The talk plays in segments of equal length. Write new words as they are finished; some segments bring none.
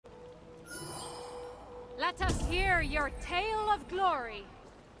Let us hear your tale of glory.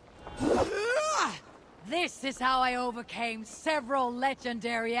 This is how I overcame several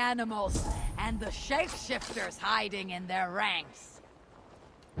legendary animals and the shapeshifters hiding in their ranks.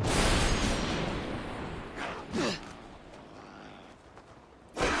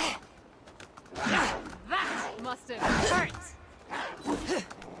 That must have hurt.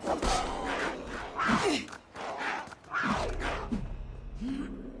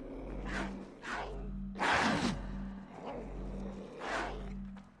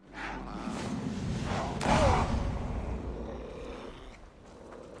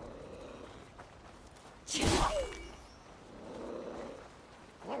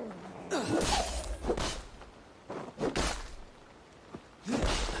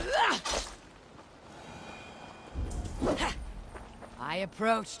 I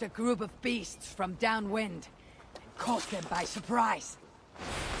approached a group of beasts from downwind and caught them by surprise.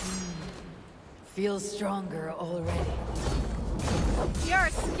 Feels stronger already. Your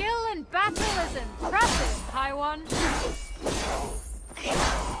skill in battle is impressive, High One.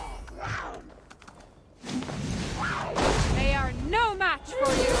 They are no match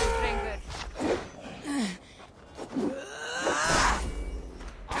for you, Ringwood.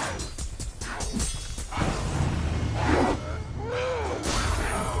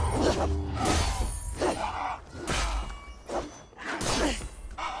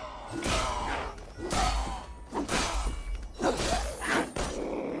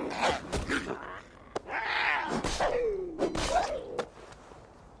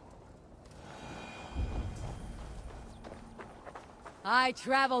 I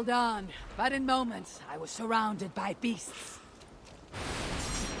traveled on, but in moments I was surrounded by beasts.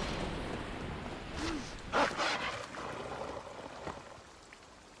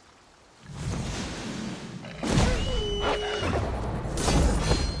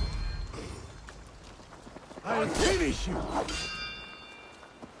 I'll finish you!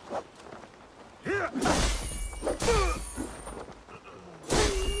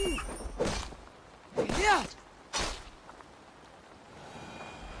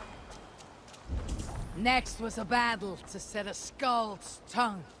 Next was a battle to set a skull's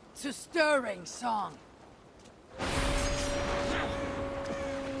tongue to stirring song.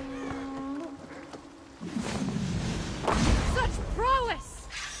 Such prowess!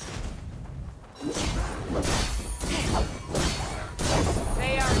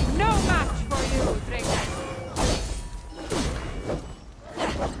 They are no match for you, Ringwood.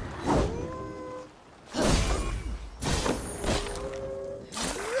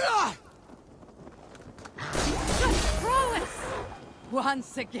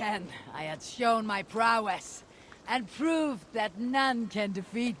 Once again, I had shown my prowess, and proved that none can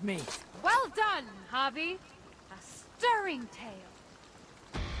defeat me. Well done, Javi. A stirring tale.